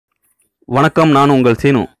வணக்கம். நான் உங்கள்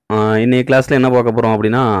சீனு. இன்னைய கிளாஸ்ல என்ன பார்க்க போறோம்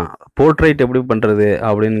அப்படின்னா, போர்ட்ரைட் எப்படி பண்றது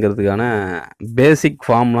அப்படிங்கிறதுக்கான பேசிக்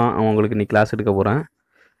ஃபார்ம்லாம் உங்களுக்கு இன்னைக்கு கிளாஸ் எடுக்க போறேன்.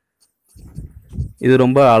 இது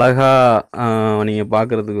ரொம்ப அழகா நீங்க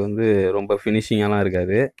பார்க்கறதுக்கு வந்து ரொம்ப ஃபினிஷிங்காலாம்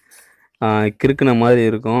இருக்காது. கிறுக்குன மாதிரி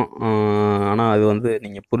இருக்கும். ஆனா அது வந்து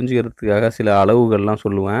நீங்க புரிஞ்சுக்கிறதுக்காக சில அளவுகள்லாம்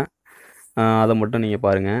சொல்லுவேன். அத மட்டும் நீங்க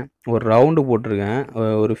பாருங்க. ஒரு ரவுண்டு போட்டிருக்கேன்.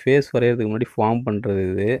 ஒரு ஃபேஸ் வரையறதுக்கு முன்னாடி ஃபார்ம் பண்றது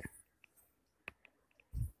இது.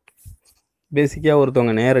 பேசிக்கா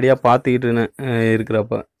ஒருத்தவங்க நேரடியா பார்த்துக்கிட்டுன்னு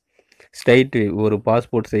இருக்கிறப்ப ஸ்ட்ரைட் வியூ, ஒரு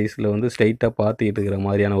பாஸ்போர்ட் சைஸில் வந்து ஸ்ட்ரைட்டாக பார்த்துக்கிட்டு இருக்கிற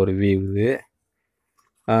மாதிரியான ஒரு வியூ இது.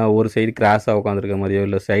 ஒரு சைடு கிராஸாக உட்காந்துருக்க மாதிரியோ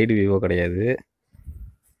இல்லை சைடு வியூவோ கிடையாது.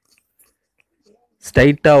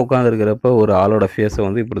 ஸ்ட்ரைட்டாக உட்காந்துருக்கிறப்ப ஒரு ஆளோட ஃபேஸை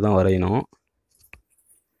வந்து இப்படி தான் வரையணும்.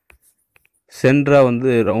 சென்டராக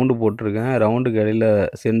வந்து ரவுண்டு போட்டிருக்கேன். ரவுண்டுக்கு இடையில்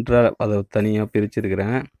சென்டராக அதை தனியாக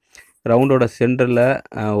பிரிச்சுருக்கிறேன். ரவுண்டோட சென்டரில்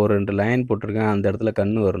ஒரு 2 லைன் போட்டிருக்கேன். அந்த இடத்துல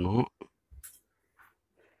கண் வரணும்.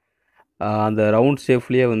 அந்த ரவுண்ட்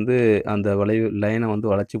ஷேப்லேயே வந்து அந்த வளைவு லைனை வந்து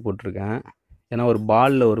வளைச்சி போட்டிருக்கேன். ஏன்னா ஒரு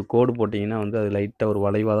பாலில் ஒரு கோடு போட்டிங்கன்னா வந்து அது லைட்டாக ஒரு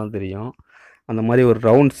வளைவாக தான் தெரியும். அந்த மாதிரி ஒரு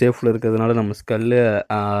ரவுண்ட் ஷேப்பில் இருக்கிறதுனால நம்ம ஸ்கல்லு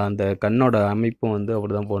அந்த கண்ணோட அமைப்பும் வந்து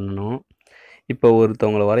அப்படி தான் பண்ணணும். இப்போ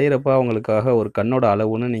ஒருத்தவங்களை வரைகிறப்ப அவங்களுக்காக ஒரு கண்ணோட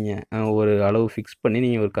அளவுன்னு நீங்கள் ஒரு அளவு ஃபிக்ஸ் பண்ணி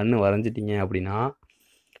நீங்கள் ஒரு கண் வரைஞ்சிட்டிங்க அப்படின்னா,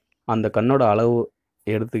 அந்த கண்ணோட அளவு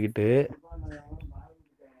எடுத்துக்கிட்டு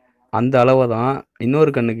அந்த அளவை தான்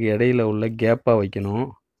இன்னொரு கண்ணுக்கு இடையில உள்ள கேப்பாக வைக்கணும்.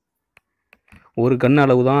 ஒரு கண்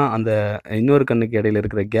அளவு தான் அந்த இன்னொரு கண்ணுக்கு இடையில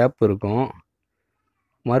இருக்கிற கேப் இருக்கும்.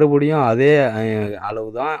 மறுபடியும் அதே அளவு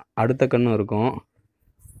தான் அடுத்த கண்ணும் இருக்கும்.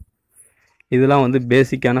 இதெல்லாம் வந்து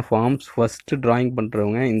பேசிக்கான ஃபார்ம்ஸ். ஃபஸ்ட்டு ட்ராயிங்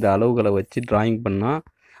பண்ணுறவங்க இந்த அளவுகளை வச்சு ட்ராயிங் பண்ணால்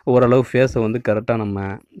ஓரளவு ஃபேஸை வந்து கரெக்டாக நம்ம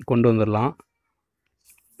கொண்டு வந்துடலாம்.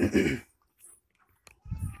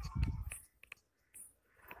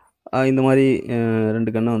 இந்த மாதிரி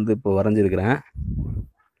 2 கண்ணை வந்து இப்போ வரைஞ்சிருக்கிறேன்.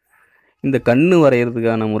 இந்த கண்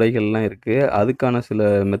வரைகிறதுக்கான முறைகள்லாம் இருக்குது. அதுக்கான சில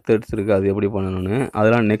மெத்தட்ஸ் இருக்குது. அது எப்படி பண்ணணும்னு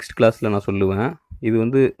அதெல்லாம் நெக்ஸ்ட் கிளாஸில் நான் சொல்லுவேன். இது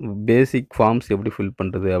வந்து பேசிக் ஃபார்ம்ஸ் எப்படி ஃபில்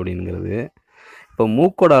பண்ணுறது அப்படிங்கிறது. இப்போ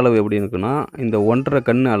மூக்கோட அளவு எப்படி இருக்குன்னா, இந்த 1.5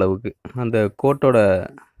 கண் அளவுக்கு அந்த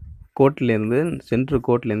கோட்லேருந்து சென்ட்ரு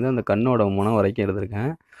கோட்லேருந்து அந்த கண்ணோட முனை வரைக்கும்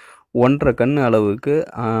எடுத்திருக்கேன். 1.5 கண் அளவுக்கு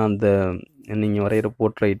அந்த நீங்கள் வரைகிற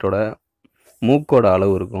போர்ட்ரைட்டோட மூக்கோட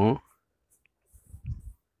அளவு இருக்கும்.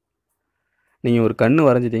 நீங்கள் ஒரு கண்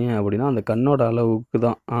வரைஞ்சிட்டிங்க அப்படின்னா அந்த கண்ணோட அளவுக்கு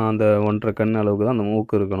தான் அந்த 1.5 கண் அளவுக்கு தான் அந்த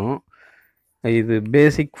மூக்கு இருக்கணும். இது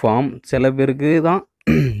பேசிக் ஃபார்ம். சில பேருக்கு தான்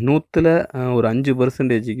 100ல் ஒரு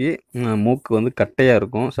 5%க்கு மூக்கு வந்து கட்டையாக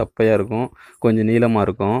இருக்கும், சப்பையாக இருக்கும், கொஞ்சம் நீளமாக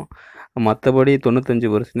இருக்கும். மற்றபடி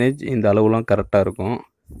 95% இந்த அளவுலாம் கரெக்டாக இருக்கும்.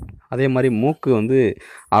 அதே மாதிரி மூக்கு வந்து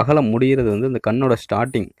அகலம் முடிகிறது வந்து இந்த கண்ணோட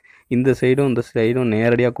ஸ்டார்டிங். இந்த சைடும் இந்த சைடும்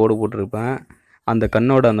நேரடியாக கோடு போட்டிருப்பேன். அந்த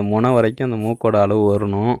கண்ணோட அந்த முனை வரைக்கும் அந்த மூக்கோட அளவு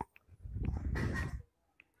வரணும்.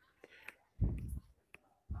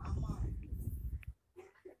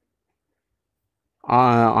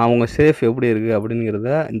 அவங்க ஷேப் எப்படி இருக்குது அப்படிங்கிறத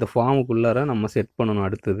இந்த ஃபார்முக்குள்ளார நம்ம செட் பண்ணணும்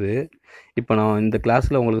அடுத்தது. இப்போ நான் இந்த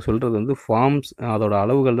கிளாஸில் உங்களுக்கு சொல்கிறது வந்து ஃபார்ம்ஸ், அதோட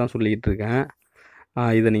அளவுகள் தான் சொல்லிக்கிட்டு இருக்கேன்.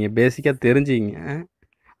 இதை நீங்கள் பேசிக்காக தெரிஞ்சுக்கிங்க.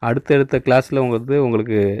 அடுத்தடுத்த கிளாஸில்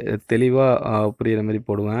உங்களுக்கு தெளிவாக புரிகிற மாதிரி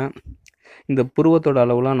போடுவேன். இந்த புருவத்தோட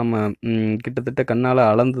அளவுலாம் நம்ம கிட்டத்தட்ட கண்ணால்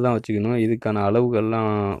அளந்து தான் வச்சுக்கணும். இதுக்கான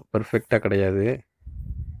அளவுகள்லாம் பர்ஃபெக்டாக கிடையாது.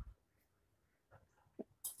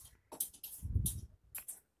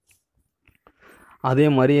 அதே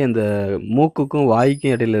மாதிரி அந்த மூக்குக்கும்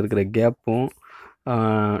வாய்க்கும் இடையில இருக்கிற கேப்பும்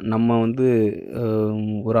நம்ம வந்து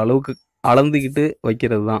ஒரு அளவுக்கு அளந்துக்கிட்டு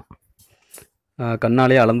வைக்கிறது தான்.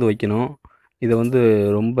 கண்ணாலே அளந்து வைக்கணும். இதை வந்து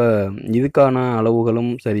ரொம்ப இதுக்கான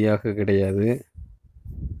அளவுகளும் சரியாக கிடையாது.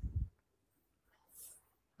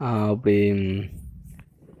 அப்படி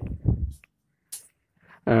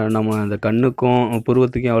நம்ம அந்த கண்ணுக்கும்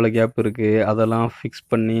புருவத்துக்கும் எவ்வளோ கேப் இருக்குது அதெல்லாம் ஃபிக்ஸ்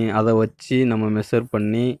பண்ணி அதை வச்சு நம்ம மெஷர்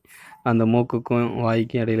பண்ணி அந்த மூக்குக்கும்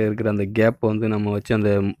வாய்க்கும் இடையில இருக்கிற அந்த கேப்பை வந்து நம்ம வச்சு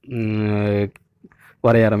அந்த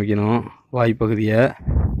வரைய ஆரம்பிக்கணும் வாய் பகுதியை.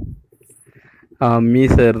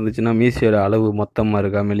 மீசை இருந்துச்சுன்னா மீசையோட அளவு மொத்தமாக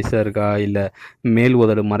இருக்கா, மெலிசாக இருக்கா, இல்லை மேல்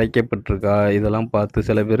உதடு மறைக்கப்பட்டிருக்கா, இதெல்லாம் பார்த்து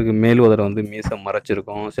சில பேருக்கு மேல் உதடை வந்து மீசை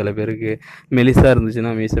மறைச்சிருக்கும். சில பேருக்கு மெலிசாக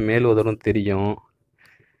இருந்துச்சுன்னா மீசை மேல் உதடும் தெரியும்.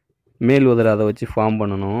 மேல் உதடு அதை வச்சு ஃபார்ம்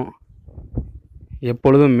பண்ணணும்.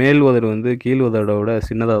 எப்பொழுதும் மேல் உதடு வந்து கீழ் உதடை விட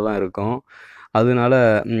சின்னதாக தான் இருக்கும். அதனால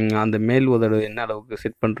அந்த மேல் உதடு என்ன அளவுக்கு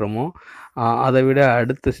செட் பண்ணுறோமோ அதை விட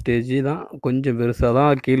அடுத்த ஸ்டேஜ் தான் கொஞ்சம் பெருசாக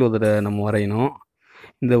தான் கீழ் உதடை நம்ம வரையணும்.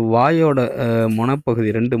 இந்த வாயோட முனைப்பகுதி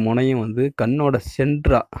 2 முனையும் வந்து கண்ணோட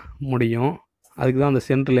சென்டராக முடியும். அதுக்கு தான் அந்த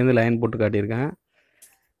சென்டர்லேருந்து லைன் போட்டு காட்டியிருக்கேன்.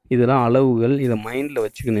 இதெல்லாம் அளவுகள். இதை மைண்டில்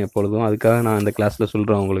வச்சுக்கணும் எப்பொழுதும். அதுக்காக நான் இந்த கிளாஸில்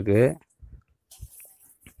சொல்கிறேன் உங்களுக்கு.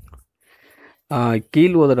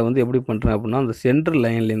 கீழ் உதட வந்து எப்படி பண்ணுறேன் அப்படின்னா, அந்த சென்டர்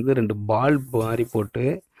லைன்லேருந்து 2 பால் மாரி போட்டு,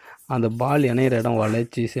 அந்த பால் இணையிற இடம்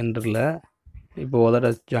வளைச்சி சென்டரில் இப்போ உதட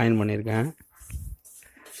ஜாயின் பண்ணியிருக்கேன்.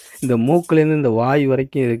 இந்த மூக்குலேருந்து இந்த வாய்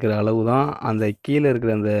வரைக்கும் இருக்கிற அளவு தான் அந்த கீழே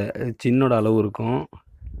இருக்கிற அந்த சின்னோட அளவு இருக்கும்.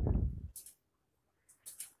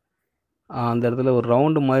 அந்த இடத்துல ஒரு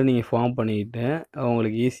ரவுண்டு மாதிரி நீங்கள் ஃபார்ம் பண்ணிக்கிட்டு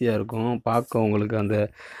உங்களுக்கு ஈஸியாக இருக்கும். பார்க்க உங்களுக்கு அந்த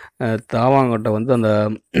தாவாங்கொட்டை வந்து அந்த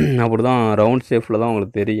அப்படி தான் ரவுண்ட் ஷேப்பில் தான்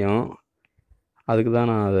உங்களுக்கு தெரியும். அதுக்கு தான்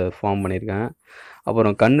நான் அதை ஃபார்ம் பண்ணியிருக்கேன்.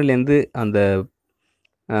 அப்புறம் கண்ணுலேருந்து அந்த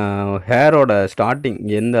ஹேரோட ஸ்டார்ட்டிங்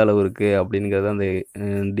எந்த அளவு இருக்குது அப்படிங்கிறத அந்த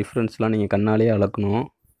டிஃப்ரென்ஸ்லாம் நீங்கள் கண்ணாலேயே அளக்கணும்.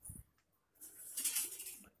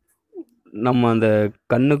 நம்ம அந்த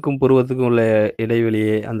கண்ணுக்கும் புருவத்துக்கும் உள்ள இடைவெளி,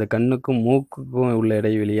 அந்த கண்ணுக்கும் மூக்குக்கும் உள்ள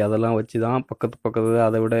இடைவெளி அதெல்லாம் வச்சு தான் பக்கத்துல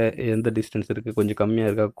அதை விட எந்த டிஸ்டன்ஸ் இருக்குது, கொஞ்சம் கம்மியாக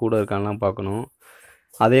இருக்கா கூட இருக்கான்லாம் பார்க்கணும்.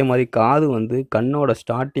 அதே மாதிரி காது வந்து கண்ணோட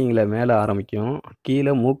ஸ்டார்டிங்கில் மேலே ஆரம்பிக்கும்,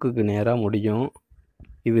 கீழே மூக்குக்கு நேராக முடியும்.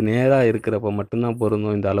 இது நேராக இருக்கிறப்ப மட்டும்தான்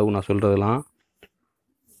பொருந்தும் இந்த அளவு நான் சொல்கிறதெல்லாம்.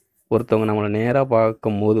 ஒருத்தவங்க நம்மளை நேராக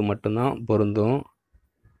பார்க்கும்போது மட்டும்தான் பொருந்தும்.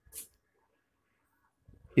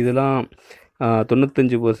 இதெல்லாம்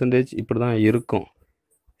 95% இப்படி தான் இருக்கும்.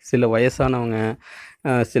 சில வயசானவங்க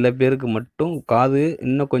சில பேருக்கு மட்டும் காது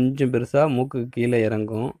இன்னும் கொஞ்சம் பெருசாக மூக்குக்கு கீழே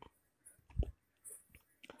இறங்கும்.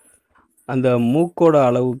 அந்த மூக்கோட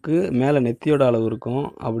அளவுக்கு மேலே நெத்தியோட அளவு இருக்கும்.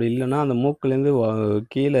 அப்படி இல்லைன்னா அந்த மூக்குலேருந்து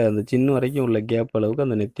கீழே அந்த சின்ன வரைக்கும் உள்ள கேப் அளவுக்கு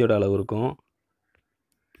அந்த நெத்தியோட அளவு இருக்கும்.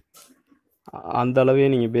 அந்த அளவையே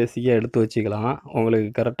நீங்கள் பேசிக்காக எடுத்து வச்சுக்கலாம், உங்களுக்கு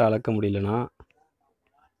கரெக்டாக அளக்க முடியலன்னா.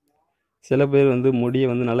 சில பேர் வந்து முடியை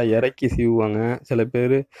வந்து நல்லா இறக்கி சீவுவாங்க, சில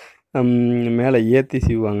பேர் மேலே ஏற்றி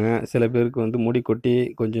சீவுவாங்க, சில பேருக்கு வந்து முடி கொட்டி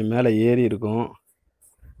கொஞ்சம் மேலே ஏறி இருக்கும்.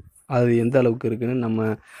 அது எந்த அளவுக்கு இருக்குன்னு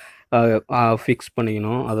நம்ம ஃபிக்ஸ்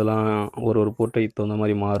பண்ணிக்கணும். அதெல்லாம் ஒரு போர்ட்டைக்கு தகுந்த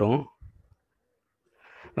மாதிரி மாறும்.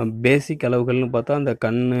 பேசிக் அளவுகள்னு பார்த்தா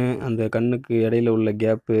அந்த கண்ணுக்கு இடையில உள்ள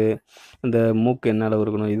கேப்பு, அந்த மூக்கு என்ன அளவு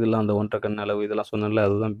இருக்கணும், இதெல்லாம் அந்த 1.5 கண் அளவு இதெல்லாம் சொன்னேன்ல,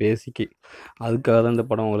 அதுதான் பேசிக்கு. அதுக்காக தான் இந்த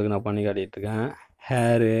படம் உங்களுக்கு நான் பண்ணி காட்டிகிட்ருக்கேன்.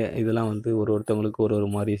 ஹேரு இதெல்லாம் வந்து ஒருத்தவங்களுக்கு ஒரு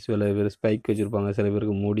மாதிரி, சில பேர் ஸ்பைக் வச்சுருப்பாங்க, சில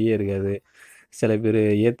பேருக்கு முடியே இருக்காது, சில பேர்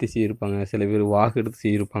ஏற்றி சீவிருப்பாங்க, சில பேர் வாகு எடுத்து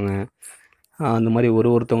சீவிருப்பாங்க. அந்த மாதிரி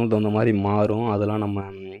ஒருத்தவங்களுக்கு தகுந்த மாதிரி மாறும். அதெல்லாம் நம்ம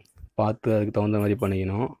பார்த்து அதுக்கு தகுந்த மாதிரி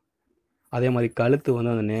பண்ணிக்கணும். அதே மாதிரி கழுத்து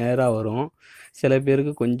வந்து அந்த நேராக வரும், சில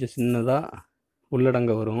பேருக்கு கொஞ்சம் சின்னதாக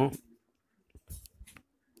உள்ளடங்க வரும்.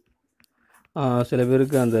 சில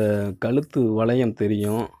பேருக்கு அந்த கழுத்து வளையம்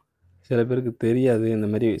தெரியும், சில பேருக்கு தெரியாது. இந்த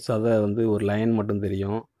மாதிரி சதை வந்து ஒரு லைன் மட்டும்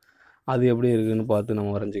தெரியும். அது எப்படி இருக்குதுன்னு பார்த்து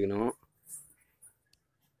நம்ம வரைஞ்சிக்கணும்.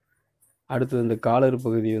 அடுத்தது இந்த காலர்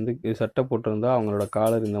பகுதி வந்து சட்டை போட்டிருந்தா அவங்களோட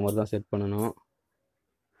காலர் இந்த மாதிரி தான் செட் பண்ணணும்.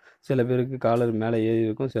 சில பேருக்கு காலர் மேலே ஏறி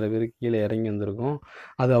இருக்கும், சில பேருக்கு கீழே இறங்கி வந்திருக்கும்.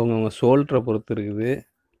 அது அவங்கவுங்க ஷோல்டரை பொறுத்து இருக்குது.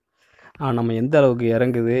 நம்ம எந்த அளவுக்கு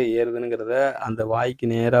இறங்குது ஏறுதுங்கிறத, அந்த வாய்க்கு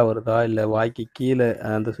நேராக வருதா இல்லை வாய்க்கு கீழே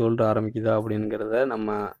அந்த ஷோல்டர் ஆரம்பிக்குதா அப்படிங்கிறத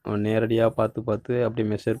நம்ம நேரடியாக பார்த்து அப்படி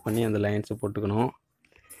மெஷர் பண்ணி அந்த லைன்ஸை போட்டுக்கணும்.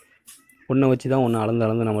 ஒன்றை வச்சு தான் ஒன்று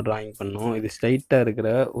அளந்து நம்ம ட்ராயிங் பண்ணணும். இது ஸ்ட்ரைட்டாக இருக்கிற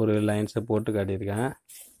ஒரு லைன்ஸை போட்டு காட்டியிருக்கேன்.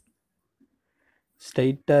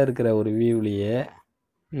 ஸ்ட்ரைட்டாக இருக்கிற ஒரு வியூவிலேயே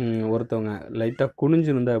ஒருத்தவங்க லைட்டாக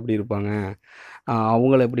குனிஞ்சிருந்தால் எப்படி இருப்பாங்க,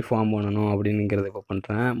 அவங்கள எப்படி ஃபார்ம் பண்ணணும் அப்படிங்கிறத இப்போ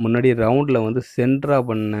பண்ணுறேன். முன்னாடி ரவுண்டில் வந்து சென்டராக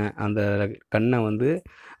பண்ண அந்த கண்ணை வந்து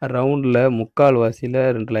ரவுண்டில் 3/4 வாசியில்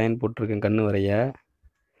 2 லைன் போட்டிருக்கேன் கண் வரைய.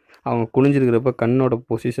 அவங்க குனிஞ்சிருக்கிறப்ப கண்ணோட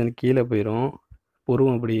பொசிஷன் கீழே போயிடும்,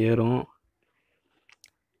 புருவம் அப்படி ஏறும்.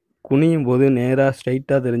 குனியும் போது நேராக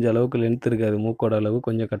ஸ்ட்ரைட்டாக தெரிஞ்ச அளவுக்கு லென்த் இருக்காது, மூக்கோட அளவு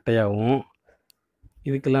கொஞ்சம் கட்டையாகும்.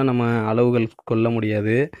 இதுக்கெல்லாம் நம்ம அளவுகள் கொள்ள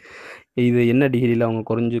முடியாது. இது என்ன டிகிரியில் அவங்க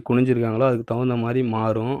குனிஞ்சிருக்காங்களோ அதுக்கு தகுந்த மாதிரி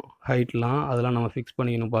மாறும் ஹைட்லாம். அதெல்லாம் நம்ம ஃபிக்ஸ்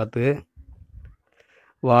பண்ணிக்கணும் பார்த்து.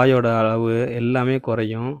 வாயோட அளவு எல்லாமே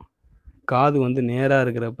குறையும். காது வந்து நேராக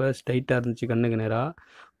இருக்கிறப்ப ஸ்ட்ரைட்டாக இருந்துச்சு கண்ணுக்கு நேராக,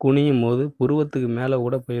 குனியும் போது புருவத்துக்கு மேலே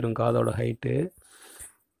கூட போயிடும் காதோட ஹைட்டு.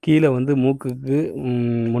 கீழே வந்து மூக்குக்கு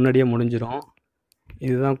முன்னாடியே முடிஞ்சிடும்.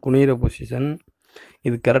 இதுதான் குனிகிற பொசிஷன்.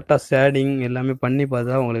 இது கரெக்டாக ஷேடிங் எல்லாமே பண்ணி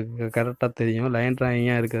பார்த்தா உங்களுக்கு கரெக்டாக தெரியும். லைன்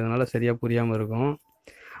ட்ராயிங்காக இருக்கிறதுனால சரியாக புரியாமல் இருக்கும்.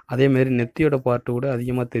 அதேமாரி நெத்தியோட பார்ட்டு கூட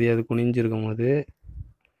அதிகமாக தெரியாது குனிஞ்சிருக்கும் போது.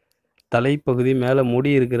 தலைப்பகுதி மேலே முடி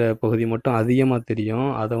இருக்கிற பகுதி மட்டும் அதிகமாக தெரியும்.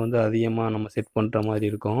 அதை வந்து அதிகமாக நம்ம செட் பண்ணுற மாதிரி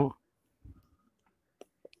இருக்கும்.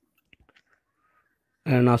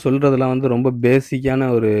 நான் சொல்கிறதெல்லாம் வந்து ரொம்ப பேசிக்கான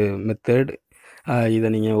ஒரு மெத்தட். இதை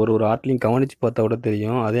நீங்கள் ஒரு ஆட்லையும் கவனித்து பார்த்தா கூட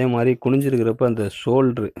தெரியும். அதே மாதிரி குனிஞ்சிருக்கிறப்ப அந்த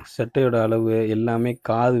ஷோல்ட்ரு சட்டையோட அளவு எல்லாமே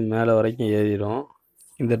காது மேலே வரைக்கும் ஏறிடும்.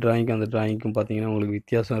 இந்த ட்ராயிங்க்கும் அந்த ட்ராயிங்க்கும் பார்த்தீங்கன்னா உங்களுக்கு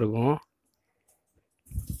வித்தியாசம் இருக்கும்.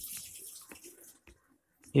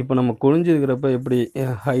 இப்போ நம்ம குனிஞ்சிருக்கிறப்ப எப்படி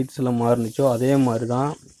ஹைட்ஸ்லாம் மாறுனுச்சோ அதே மாதிரி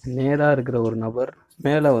தான் நேராக இருக்கிற ஒரு நபர்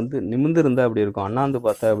மேலே வந்து நிமிர்ந்திருந்தால் அப்படி இருக்கும், அண்ணாந்து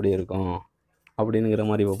பார்த்தா அப்படி இருக்கும் அப்படிங்கிற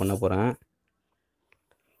மாதிரி இப்போ பண்ண போகிறேன்.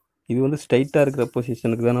 இது வந்து ஸ்ட்ரைட்டாக இருக்கிற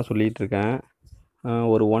பொசிஷனுக்கு தான் நான் சொல்லிகிட்டு இருக்கேன்.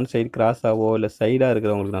 ஒரு ஒன் சைடு கிராஸாவோ இல்லை சைடாக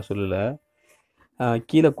இருக்கிறவங்களுக்கு நான் சொல்லலை.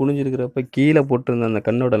 கீழே குனிஞ்சிருக்கிறப்ப கீழே போட்டிருந்த அந்த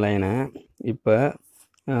கண்ணோட லைனை இப்போ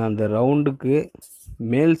அந்த ரவுண்டுக்கு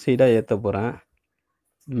மேல் சைடாக ஏற்ற போகிறேன்.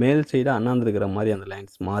 மேல் சைடாக அண்ணாந்துருக்கிற மாதிரி அந்த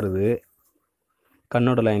லைன்ஸ் மாறுது.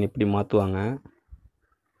 கண்ணோட லைன் இப்படி மாற்றுவாங்க.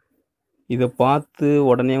 இதை பார்த்து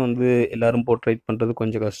உடனே வந்து எல்லோரும் போர்ட்ரைட் பண்ணுறது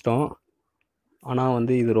கொஞ்சம் கஷ்டம். ஆனால்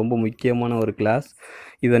வந்து இது ரொம்ப முக்கியமான ஒரு கிளாஸ்.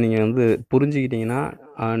 இதை நீங்கள் வந்து புரிஞ்சுக்கிட்டிங்கன்னா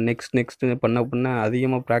நெக்ஸ்ட்டு பண்ண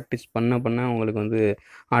அதிகமாக ப்ராக்டிஸ் பண்ண உங்களுக்கு வந்து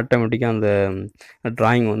ஆட்டோமேட்டிக்காக அந்த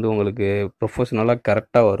ட்ராயிங் வந்து உங்களுக்கு ப்ரொஃபஷ்னலாக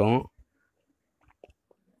கரெக்டாக வரும்.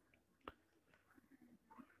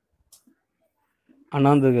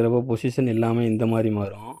 அண்ணாந்துருக்கிறப்ப பொசிஷன் எல்லாமே இந்த மாதிரி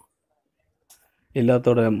மாறும்.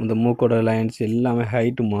 எல்லாத்தோட இந்த மூக்கோட லைன்ஸ் எல்லாமே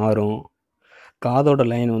ஹைட்டு மாறும். காதோட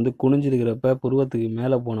லைன் வந்து குனிஞ்சிருக்கிறப்ப புருவத்துக்கு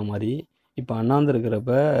மேலே போன மாதிரி இப்போ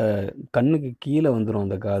அண்ணாந்துருக்கிறப்ப கண்ணுக்கு கீழே வந்துடும்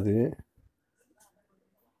அந்த காது.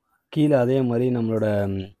 கீழே அதே மாதிரி நம்மளோட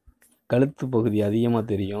கழுத்து பகுதி அதிகமாக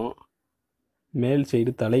தெரியும். மேல்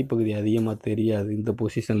சைடு தலைப்பகுதி அதிகமாக தெரியாது. இந்த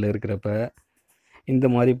பொசிஷனில் இருக்கிறப்ப இந்த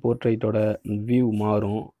மாதிரி போர்ட்ரைட்டோட வியூ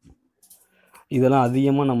மாறும். இதெல்லாம்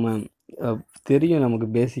அதிகமாக நம்ம தெரியும், நமக்கு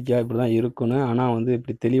பேசிக்காக இப்படி தான் இருக்குன்னு. ஆனால் வந்து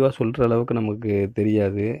இப்படி தெளிவாக சொல்கிற அளவுக்கு நமக்கு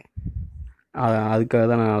தெரியாது. அதுக்காக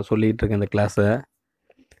தான் நான் சொல்லிகிட்டு இருக்கேன் இந்த கிளாஸை.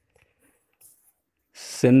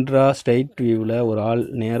 சென்ட்ராக ஸ்ட்ரைட் வியூவில் ஒரு ஆள்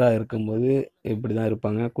நேராக இருக்கும்போது இப்படி தான்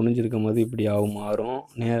இருப்பாங்க. குனிஞ்சிருக்கும் போது இப்படி மாறும்.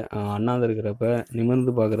 அண்ணாந்து இருக்கிறப்ப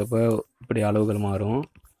நிமிர்ந்து பார்க்குறப்ப இப்படி அளவுகள் மாறும்.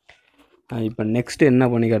 இப்போ நெக்ஸ்ட்டு என்ன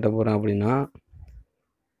பண்ணி காட்ட போகிறேன் அப்படின்னா,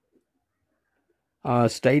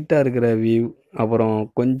 ஸ்ட்ரைட்டாக இருக்கிற வியூ, அப்புறம்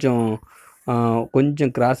கொஞ்சம்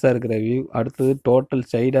கிராஸாக இருக்கிற வியூ, அடுத்தது டோட்டல்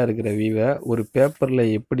சைடாக இருக்கிற வியூவை ஒரு பேப்பரில்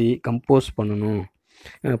எப்படி கம்போஸ் பண்ணணும்,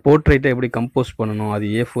 போர்ட்ரைட்டை எப்படி கம்போஸ் பண்ணணும். அது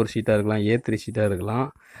A4 ஷீட்டாக இருக்கலாம், A3 ஷீட்டாக இருக்கலாம்.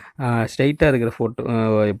 ஸ்ட்ரைட்டாக இருக்கிற ஃபோட்டோ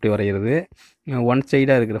எப்படி வரைகிறது, ஒன்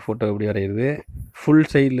சைடாக இருக்கிற ஃபோட்டோ எப்படி வரைகிறது, ஃபுல்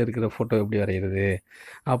சைடில் இருக்கிற ஃபோட்டோ எப்படி வரைகிறது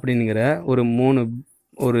அப்படிங்கிற ஒரு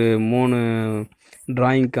மூணு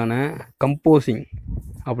ட்ராயிங்க்கான கம்போஸிங்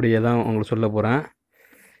அப்படியே தான் உங்களுக்கு சொல்ல போகிறேன்.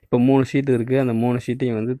 இப்போ 3 ஷீட்டு இருக்குது. அந்த 3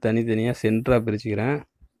 ஷீட்டையும் வந்து தனித்தனியாக சென்டராக பிரிச்சுக்கிறேன்.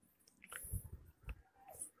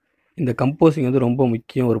 இந்த கம்போஸிங் வந்து ரொம்ப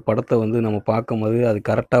முக்கியம். ஒரு படத்தை வந்து நம்ம பார்க்கும்போது அது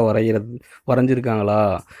கரெக்டாக வரைஞ்சிருக்காங்களா,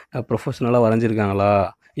 ப்ரொஃபஷ்னலாக வரைஞ்சிருக்காங்களா,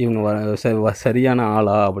 இவங்க சரியான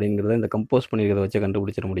ஆளா அப்படிங்கிறத இந்த கம்போஸ் பண்ணியிருக்கிறத வச்சு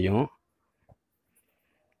கண்டுபிடிச்சிட முடியும்.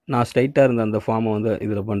 நான் ஸ்ட்ரைட்டாக இருந்த அந்த ஃபார்மை வந்து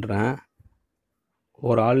இதில் பண்ணுறேன்.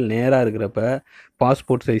 ஒரு ஆள் நேராக இருக்கிறப்ப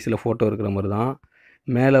பாஸ்போர்ட் சைஸில் ஃபோட்டோ இருக்கிற மாதிரி தான்.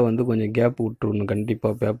 மேலே வந்து கொஞ்சம் கேப் விட்டுருணும்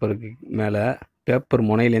கண்டிப்பாக. பேப்பருக்கு மேலே பேப்பர்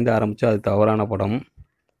முனையிலேருந்து ஆரம்பித்தா அது தவறான படம்.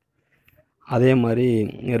 அதே மாதிரி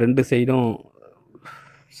 2 சைடும்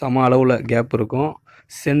சம அளவில் கேப் இருக்கும்.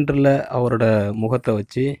 சென்டரில் அவரோட முகத்தை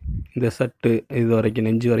வச்சு இந்த ஷர்ட்டு இது வரைக்கும்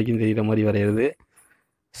நெஞ்சு வரைக்கும் தெரிகிற மாதிரி வரைகிறது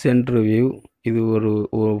சென்ட்ரு வியூ. இது ஒரு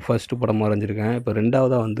ஃபஸ்ட்டு படம் வரைஞ்சிருக்கேன். இப்போ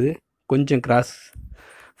ரெண்டாவதாக வந்து கொஞ்சம் கிராஸ்.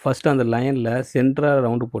 ஃபஸ்ட்டு அந்த லைனில் சென்டராக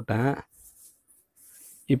ரவுண்டு போட்டேன்.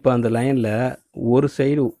 இப்போ அந்த லைனில் ஒரு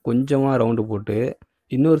சைடு கொஞ்சமாக ரவுண்டு போட்டு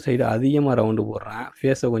இன்னொரு சைடு அதிகமாக ரவுண்டு போடுறேன்.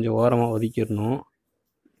 ஃபேஸை கொஞ்சம் ஓரமாக ஒதுக்கிடணும்.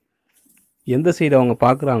 எந்த சைடு அவங்க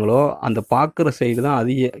பார்க்குறாங்களோ அந்த பார்க்குற சைடு தான்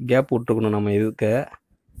அதிக கேப் விட்டுருக்கணும். நம்ம இருக்க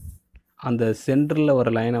அந்த சென்டரில் வர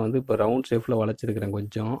லைனை வந்து இப்போ ரவுண்ட் ஷேப்பில் வளைச்சிருக்கிறேன்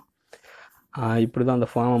கொஞ்சம். இப்படி தான் அந்த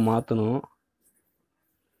ஃபார்மை மாற்றணும்.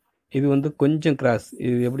 இது வந்து கொஞ்சம் கிராஸ்.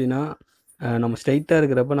 இது எப்படின்னா, நம்ம ஸ்ட்ரைட்டாக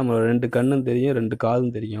இருக்கிறப்ப நம்ம 2 கண்ணும் தெரியும், 2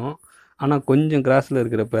 காதும் தெரியும். ஆனால் கொஞ்சம் கிராஸில்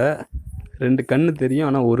இருக்கிறப்ப 2 கண்ணு தெரியும்,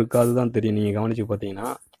 ஆனால் ஒரு காது தான் தெரியும். நீங்கள் கவனித்து பார்த்தீங்கன்னா,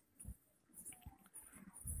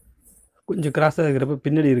 கொஞ்சம் கிராஸாக இருக்கிறப்ப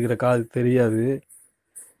பின்னாடி இருக்கிற காது தெரியாது.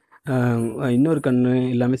 இன்னொரு கண்ணு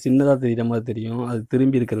எல்லாமே சின்னதாக தெரிகிற மாதிரி தெரியும், அது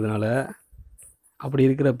திரும்பி இருக்கிறதுனால. அப்படி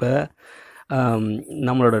இருக்கிறப்ப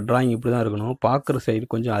நம்மளோட ட்ராயிங் இப்படி தான் இருக்கணும். பார்க்குற சைடு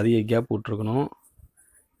கொஞ்சம் அதிக கேப் விட்ருக்கணும்.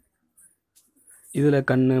 இதில்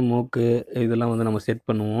கண், மூக்கு இதெல்லாம் வந்து நம்ம செட்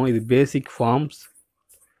பண்ணுவோம். இது பேசிக் ஃபார்ம்ஸ்,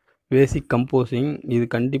 பேசிக் கம்போஸிங். இது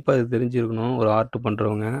கண்டிப்பாக இது தெரிஞ்சிருக்கணும் ஒரு ஆர்ட்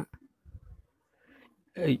பண்ணுறவங்க.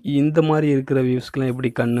 இந்த மாதிரி இருக்கிற வியூஸ்க்கெலாம் எப்படி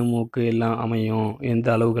கண், மூக்கு எல்லாம் அமையும், எந்த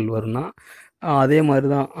அளவுகள் வரும்னா அதே மாதிரி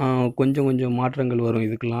தான் கொஞ்சம் கொஞ்சம் மாற்றங்கள் வரும்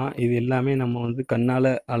இதுக்கெலாம். இது எல்லாமே நம்ம வந்து கண்ணால்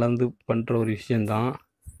அளந்து பண்ணுற ஒரு விஷயந்தான்.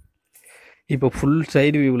 இப்போ ஃபுல்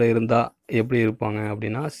சைடு வியூவில் இருந்தால் எப்படி இருப்பாங்க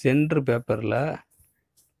அப்படின்னா, சென்ட்ரு பேப்பரில்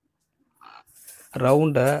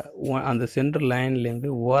ரவுண்டை அந்த சென்ட்ரு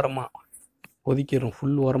லைன்லேருந்து ஓரமாக ஒதுக்கிடுவோம்.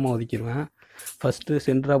 ஃபுல் ஓரமாக ஒதுக்கிடுவேன். ஃபஸ்ட்டு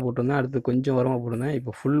சென்டராக போட்டிருந்தேன், அடுத்து கொஞ்சம் ஓரமாக போட்டிருந்தேன்,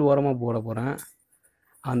 இப்போ ஃபுல் ஓரமாக போட போகிறேன்.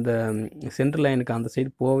 அந்த சென்ட்ரு லைனுக்கு அந்த சைடு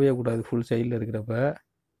போகவே கூடாது. ஃபுல் சைடில் இருக்கிறப்ப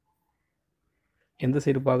எந்த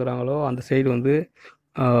சைடு பார்க்குறாங்களோ அந்த சைடு வந்து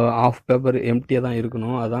ஆஃப் பேப்பர் எம்டியாக தான்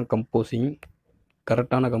இருக்கணும். அதுதான் கம்போஸிங்,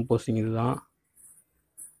 கரெக்டான கம்போஸிங் இதுதான்.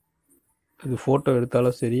 இது ஃபோட்டோ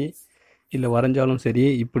எடுத்தாலும் சரி, இல்லை வரைஞ்சாலும் சரி,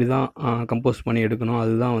 இப்படி தான் கம்போஸ் பண்ணி எடுக்கணும்.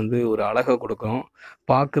 அதுதான் வந்து ஒரு அழகை கொடுக்கும்,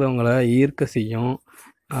 பார்க்குறவங்கள ஈர்க்க செய்யும்.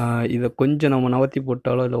 இதை கொஞ்சம் நம்ம நவர்த்தி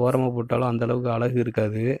போட்டாலோ இல்லை ஓரமாக போட்டாலோ அந்த அளவுக்கு அழகு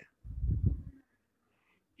இருக்காது.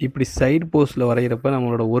 இப்படி சைடு போஸில் வரைகிறப்ப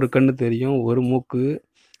நம்மளோட ஒரு கண்ணு தெரியும், ஒரு மூக்கு,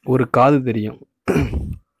 ஒரு காது தெரியும்.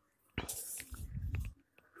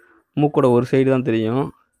 மூக்கோட ஒரு சைடு தான் தெரியும்.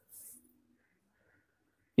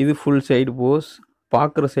 இது ஃபுல் சைடு போஸ்.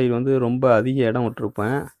 பார்க்குற சைடு வந்து ரொம்ப அதிக இடம்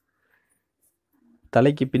விட்டுருப்பேன்.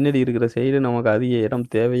 தலைக்கு பின்னாடி இருக்கிற சைடு நமக்கு அதிக இடம்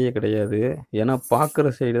தேவையே கிடையாது. ஏன்னா பார்க்குற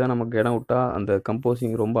சைடு தான் நமக்கு இடம் விட்டால் அந்த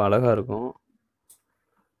கம்போஸிங் ரொம்ப அழகாக இருக்கும்.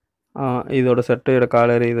 இதோட சட்டையோட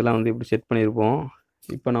காலரு இதெல்லாம் வந்து இப்படி செட் பண்ணியிருப்போம்.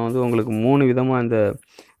 இப்போ நான் வந்து உங்களுக்கு 3 விதமாக இந்த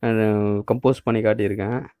கம்போஸ் பண்ணி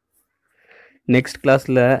காட்டியிருக்கேன். நெக்ஸ்ட்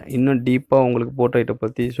கிளாஸில் இன்னும் டீப்பாக உங்களுக்கு போர்ட்ரைட்டை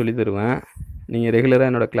பற்றி சொல்லி தருவேன். நீங்கள் ரெகுலராக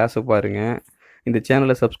என்னோடய கிளாஸை பாருங்கள். இந்த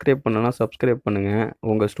சேனலை சப்ஸ்கிரைப் பண்ணலன்னா சப்ஸ்கிரைப் பண்ணுங்கள்.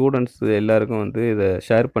 உங்கள் ஸ்டூடெண்ட்ஸ் எல்லாருக்கும் வந்து இதை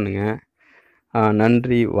ஷேர் பண்ணுங்கள்.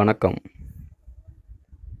 நன்றி, வணக்கம்.